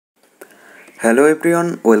Hello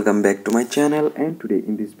everyone, welcome back to my channel, and today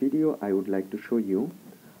in this video I would like to show you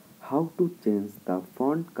how to change the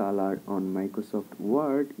font color on Microsoft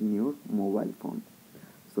Word in your mobile phone.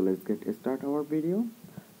 So let's get start our video.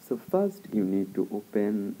 So first you need to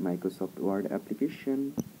open Microsoft Word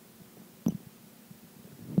application,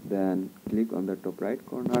 then click on the top right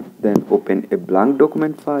corner, then open a blank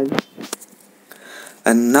document file.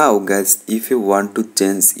 And now guys, if you want to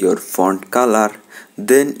change your font color,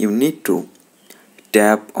 then you need to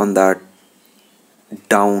tap on the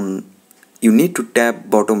down you need to tap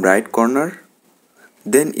bottom right corner,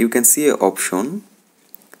 then you can see a option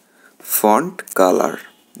font color.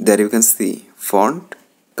 There you can see font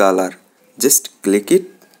color, just click it.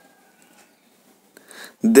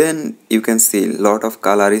 Then you can see lot of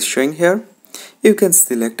color is showing here. You can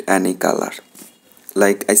select any color,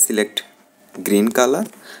 like I select green color.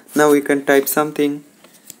 Now you can type something.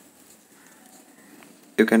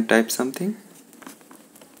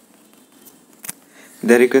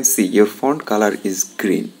 There you can see your font color is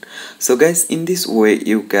green. So guys, in this way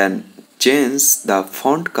you can change the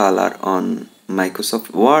font color on Microsoft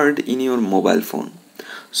Word in your mobile phone.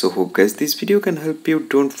 So hope guys this video can help you.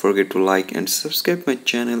 Don't forget to like and subscribe my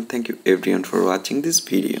channel. Thank you everyone for watching this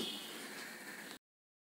video.